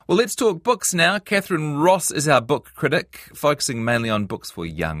Well, let's talk books now. Catherine Ross is our book critic, focusing mainly on books for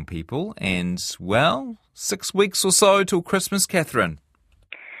young people. And, 6 weeks or so till Christmas, Catherine.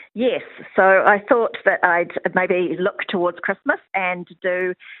 Yes, so I thought that I'd maybe look towards Christmas and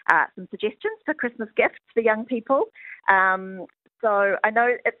do some suggestions for Christmas gifts for young people. So I know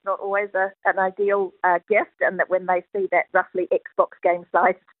it's not always an ideal gift, and that when they see that roughly Xbox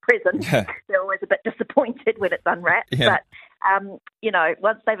game-sized present, they're always a bit disappointed when it's unwrapped. Yeah. But,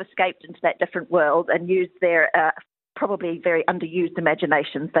 once they've escaped into that different world and used their probably very underused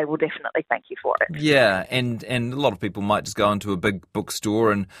imaginations, they will definitely thank you for it. Yeah, and a lot of people might just go into a big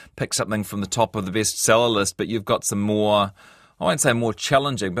bookstore and pick something from the top of the bestseller list, but you've got some more, I won't say more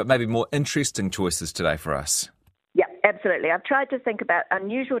challenging, but maybe more interesting choices today for us. Yeah, absolutely. I've tried to think about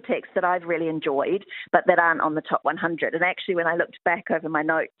unusual texts that I've really enjoyed, but that aren't on the top 100. And actually, when I looked back over my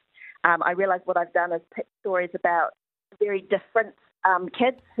notes, I realised what I've done is pick stories about very different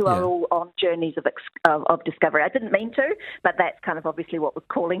kids who are all on journeys of discovery. I didn't mean to, but that's kind of obviously what was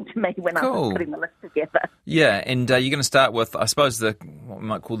calling to me when I was putting the list together. Yeah, and you're going to start with, I suppose, what we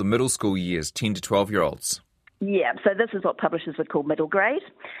might call the middle school years, 10 to 12-year-olds. Yeah, so this is what publishers would call middle grade,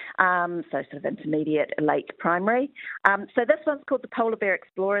 so sort of intermediate, late primary. So this one's called the Polar Bear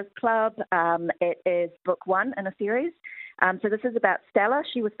Explorers Club. It is book one in a series. So this is about Stella.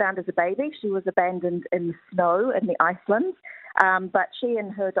 She was found as a baby. She was abandoned in the snow in the Iceland. But she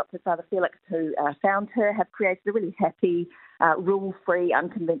and her adopted father, Felix, who found her, have created a really happy, rule-free,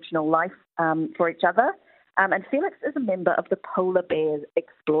 unconventional life for each other. And Felix is a member of the Polar Bear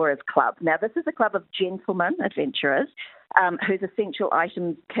Explorers Club. Now, this is a club of gentlemen adventurers whose essential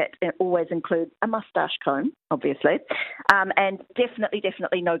items kit always includes a moustache comb, obviously, and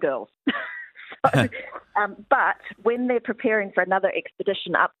definitely no girls. But when they're preparing for another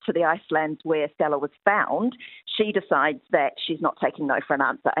expedition up to the Iceland where Stella was found, she decides that she's not taking no for an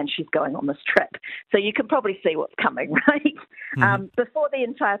answer and she's going on this trip. So you can probably see what's coming, right? Mm-hmm. Before the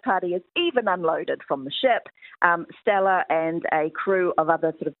entire party is even unloaded from the ship, Stella and a crew of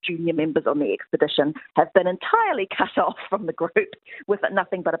other sort of junior members on the expedition have been entirely cut off from the group with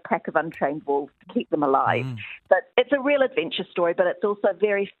nothing but a pack of untrained wolves to keep them alive. So it's a real adventure story, but it's also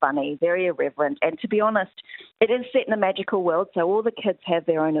very funny, very irreverent. And to be honest, it is set in a magical world, so all the kids have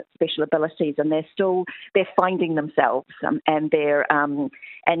their own special abilities, and they're finding themselves.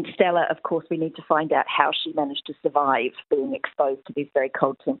 And Stella, of course, we need to find out how she managed to survive being exposed to these very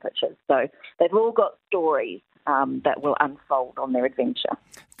cold temperatures. So they've all got stories that will unfold on their adventure.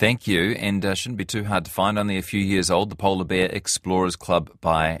 Thank you, and shouldn't be too hard to find. Only a few years old. The Polar Bear Explorers Club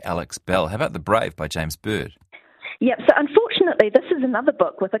by Alex Bell. How about The Brave by James Bird? Yep, so unfortunately, this is another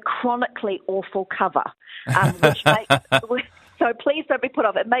book with a chronically awful cover, which makes... So please don't be put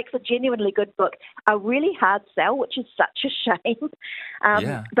off. It makes a genuinely good book a really hard sell, which is such a shame.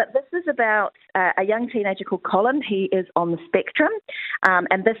 But this is about a young teenager called Colin. He is on the spectrum,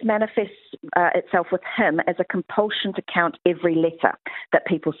 and this manifests itself with him as a compulsion to count every letter that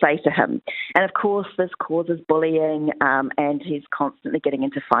people say to him. And of course, this causes bullying, and he's constantly getting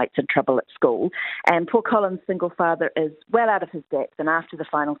into fights and trouble at school. And poor Colin's single father is well out of his depth, and after the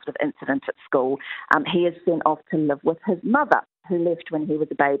final sort of incident at school, he is sent off to live with his mother, who left when he was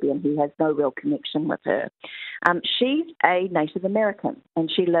a baby, and he has no real connection with her. She's a Native American,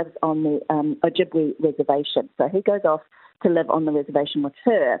 and she lives on the Ojibwe reservation. So he goes off to live on the reservation with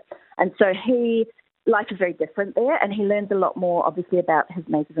her. And so life is very different there, and he learns a lot more, obviously, about his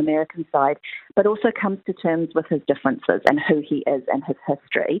Native American side, but also comes to terms with his differences and who he is and his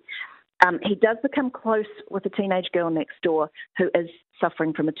history. He does become close with a teenage girl next door who is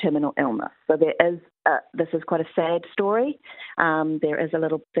suffering from a terminal illness. So this is quite a sad story. There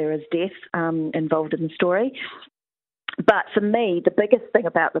is death involved in the story. But for me, the biggest thing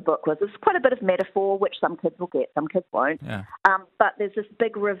about the book was there's quite a bit of metaphor, which some kids will get, some kids won't. Yeah. But there's this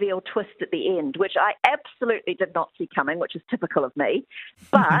big reveal twist at the end, which I absolutely did not see coming, which is typical of me.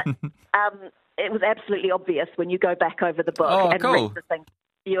 But it was absolutely obvious when you go back over the book and read the thing.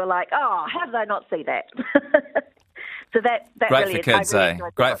 You're like, oh, how did I not see that? So that great really for kids, really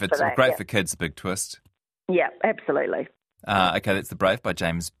Great for kids, a big twist. Yeah, absolutely. Okay, that's The Brave by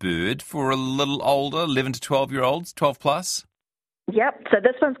James Bird. For a little older, 11 to 12-year-olds, 12 plus. Yep, so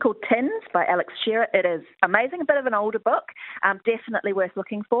this one's called Tins by Alex Shearer. It is amazing, a bit of an older book, definitely worth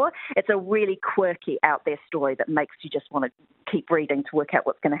looking for. It's a really quirky, out-there story that makes you just want to keep reading to work out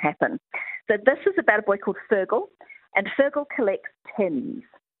what's going to happen. So this is about a boy called Fergal, and Fergal collects tins.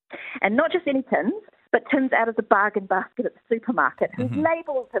 And not just any tins, but tins out of the bargain basket at the supermarket whose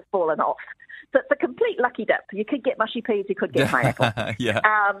labels have fallen off. So it's a complete lucky dip. You could get mushy peas, you could get pineapple.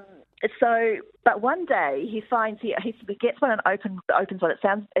 But one day he finds he gets one and opens one.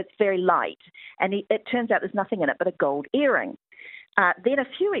 It's very light, and it turns out there's nothing in it but a gold earring. Then a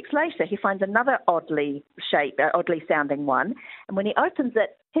few weeks later, he finds another oddly sounding one, and when he opens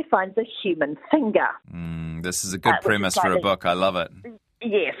it, he finds a human finger. This is a good premise for a book. I love it.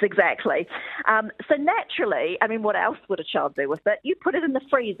 Yes, exactly. So naturally, I mean, what else would a child do with it? You put it in the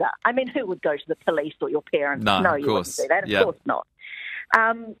freezer. I mean, who would go to the police or your parents? No, you wouldn't do that. Of course not.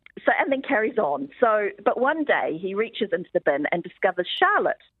 And then carries on. But one day he reaches into the bin and discovers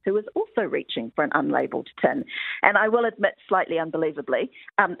Charlotte, who is also reaching for an unlabelled tin. And I will admit, slightly unbelievably,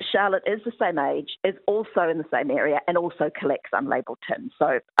 Charlotte is the same age, is also in the same area, and also collects unlabelled tins.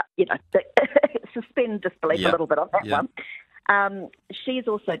 So, suspend disbelief a little bit on that one. She's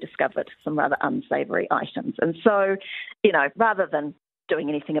also discovered some rather unsavoury items. And so, rather than doing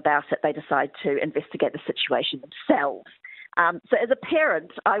anything about it, they decide to investigate the situation themselves. So as a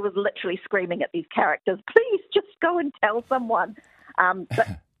parent, I was literally screaming at these characters, please just go and tell someone.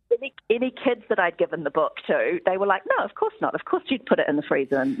 But any kids that I'd given the book to, they were like, no, of course not. Of course you'd put it in the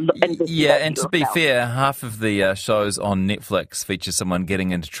freezer and investigate and to be fair, half of the shows on Netflix feature someone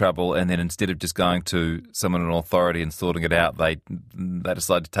getting into trouble, and then instead of just going to someone in authority and sorting it out, they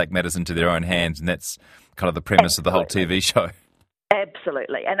decide to take matters into their own hands, and that's kind of the premise of the whole TV show.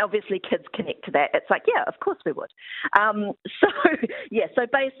 Absolutely. And obviously kids connect to that. It's like, yeah, of course we would. So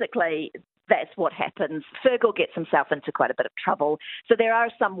basically that's what happens. Fergal gets himself into quite a bit of trouble. So there are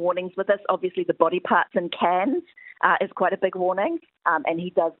some warnings with this. Obviously the body parts in cans is quite a big warning. And he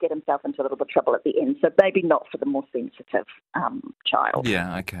does get himself into a little bit of trouble at the end. So maybe not for the more sensitive child.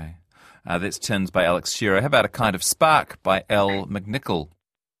 Yeah, okay. That's Tins by Alex Shearer. How about A Kind of Spark by Elle McNicoll?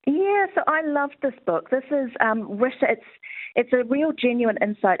 Yeah, so I love this book. This is it's a real genuine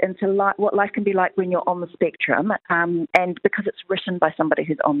insight into what life can be like when you're on the spectrum, and because it's written by somebody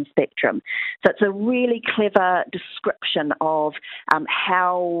who's on the spectrum. So it's a really clever description of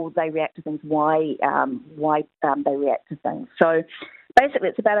how they react to things, why they react to things. So basically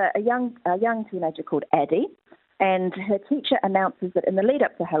it's about a young teenager called Addie, and her teacher announces that in the lead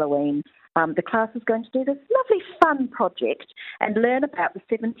up to Halloween, the class is going to do this lovely fun project and learn about the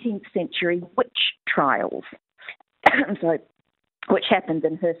 17th century witch trials. Which happened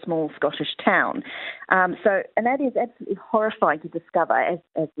in her small Scottish town. And Addie is absolutely horrified to discover,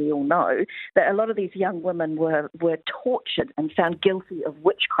 as we all know, that a lot of these young women were tortured and found guilty of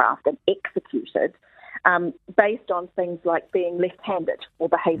witchcraft and executed based on things like being left-handed or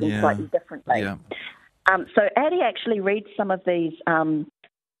behaving slightly differently. Yeah. So Addie actually reads some of these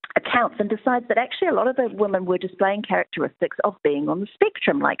accounts and decides that actually a lot of the women were displaying characteristics of being on the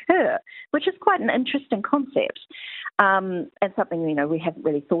spectrum like her, which is quite an interesting concept and something, we haven't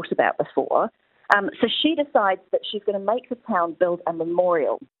really thought about before. So she decides that she's going to make the town build a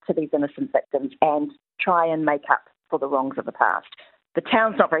memorial to these innocent victims and try and make up for the wrongs of the past. The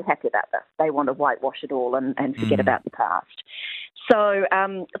town's not very happy about this. They want to whitewash it all and forget about the past. So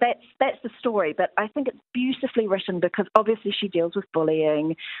that's the story, but I think it's beautifully written because obviously she deals with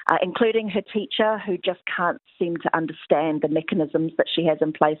bullying, including her teacher who just can't seem to understand the mechanisms that she has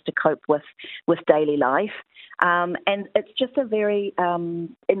in place to cope with daily life. And it's just a very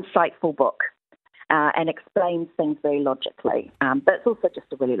insightful book. And explains things very logically. But it's also just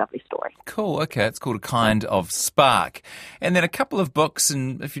a really lovely story. Cool, okay. It's called A Kind of Spark. And then a couple of books,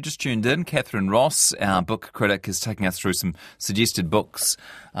 and if you just tuned in, Catherine Ross, our book critic, is taking us through some suggested books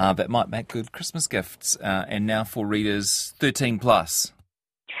that might make good Christmas gifts. And now for readers 13 plus.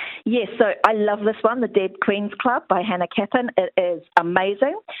 Yes, so I love this one, The Dead Queen's Club by Hannah Capin. It is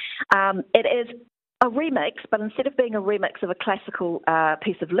amazing. It is a remix, but instead of being a remix of a classical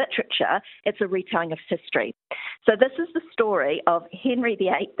piece of literature, it's a retelling of history. So this is the story of Henry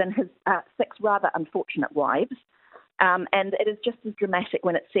VIII and his 6 rather unfortunate wives. And it is just as dramatic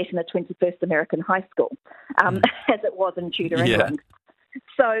when it's set in a 21st American high school as it was in Tudor England.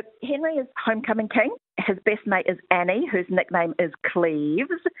 So Henry is homecoming king. His best mate is Annie, whose nickname is Cleves,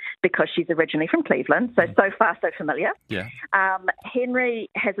 because she's originally from Cleveland. So far, so familiar. Yeah. Henry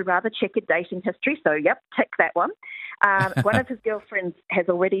has a rather checkered dating history, so tick that one. One of his girlfriends has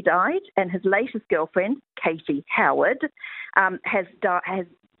already died, and his latest girlfriend, Katie Howard, has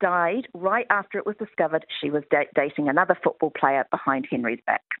died right after it was discovered she was dating another football player behind Henry's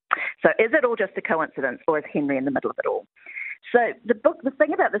back. So is it all just a coincidence, or is Henry in the middle of it all? So the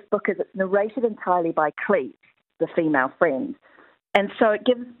thing about this book is it's narrated entirely by Cleves, the female friend. And so it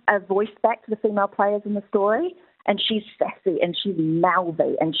gives a voice back to the female players in the story. And she's sassy and she's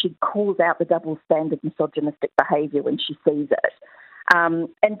mouthy and she calls out the double standard misogynistic behaviour when she sees it. And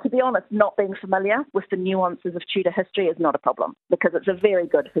to be honest, not being familiar with the nuances of Tudor history is not a problem, because it's a very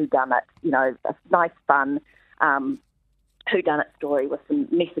good whodunit, a nice, fun whodunit story with some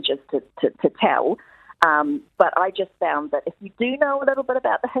messages to tell. But I just found that if you do know a little bit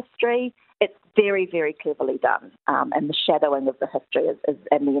about the history, it's very, very cleverly done. And the shadowing of the history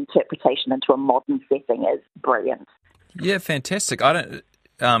and the interpretation into a modern setting is brilliant. Yeah, fantastic. I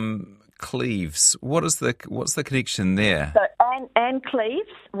don't... Cleves. What's the connection there? So Anne Cleves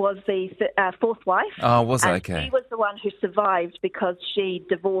was the fourth wife. Oh, was it? And Okay. she was the one who survived because she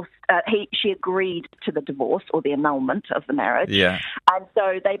divorced. She agreed to the divorce or the annulment of the marriage. Yeah. And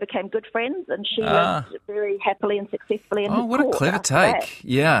so they became good friends, and she lived very happily and successfully in his what a court clever after take. that.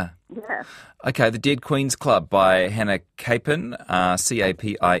 Yeah. Yeah. Okay, The Dead Queen's Club by Hannah Capin,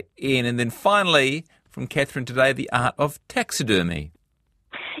 Capin, and then finally from Catherine today, The Art of Taxidermy.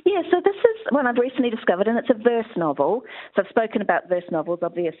 Yeah, so this is one I've recently discovered, and it's a verse novel. So I've spoken about verse novels.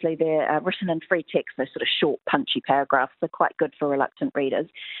 Obviously, they're written in free text, so sort of short, punchy paragraphs. They're quite good for reluctant readers.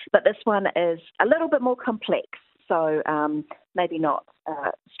 But this one is a little bit more complex, so maybe not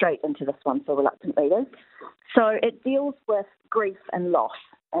straight into this one for reluctant readers. So it deals with grief and loss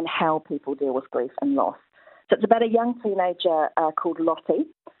and how people deal with grief and loss. So it's about a young teenager called Lottie,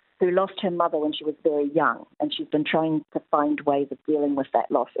 who lost her mother when she was very young, and she's been trying to find ways of dealing with that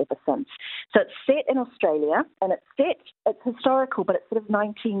loss ever since. So it's set in Australia, and it's historical, but it's sort of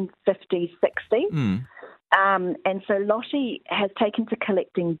 1950s, 60s. And so Lottie has taken to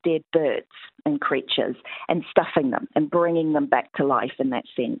collecting dead birds and creatures and stuffing them and bringing them back to life in that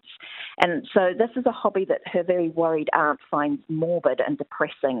sense. And so this is a hobby that her very worried aunt finds morbid and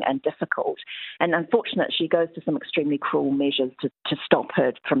depressing and difficult. And unfortunately, she goes to some extremely cruel measures to stop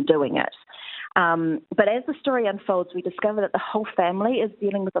her from doing it. But as the story unfolds, we discover that the whole family is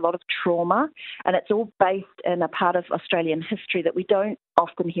dealing with a lot of trauma, and it's all based in a part of Australian history that we don't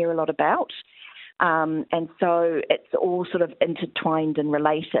often hear a lot about. And so it's all sort of intertwined and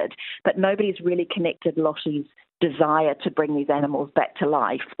related, but nobody's really connected Lottie's desire to bring these animals back to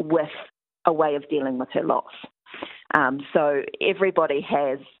life with a way of dealing with her loss. So everybody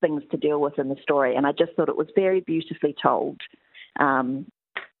has things to deal with in the story, and I just thought it was very beautifully told and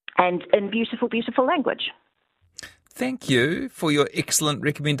in beautiful, beautiful language. Thank you for your excellent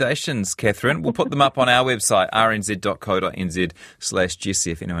recommendations, Catherine. We'll put them up on our website, rnz.co.nz/Jessie,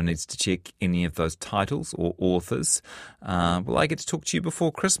 if anyone needs to check any of those titles or authors. Will I get to talk to you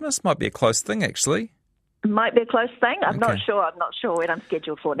before Christmas? Might be a close thing, actually. Might be a close thing. I'm Okay. not sure. I'm not sure when I'm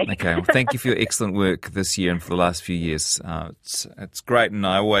scheduled for next. Okay, well, thank you for your excellent work this year and for the last few years. It's great, and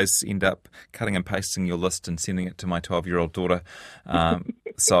I always end up cutting and pasting your list and sending it to my 12-year-old daughter.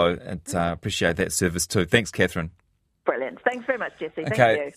 So I appreciate that service too. Thanks, Catherine. Brilliant. Thanks very much, Jessie. Okay. Thank you.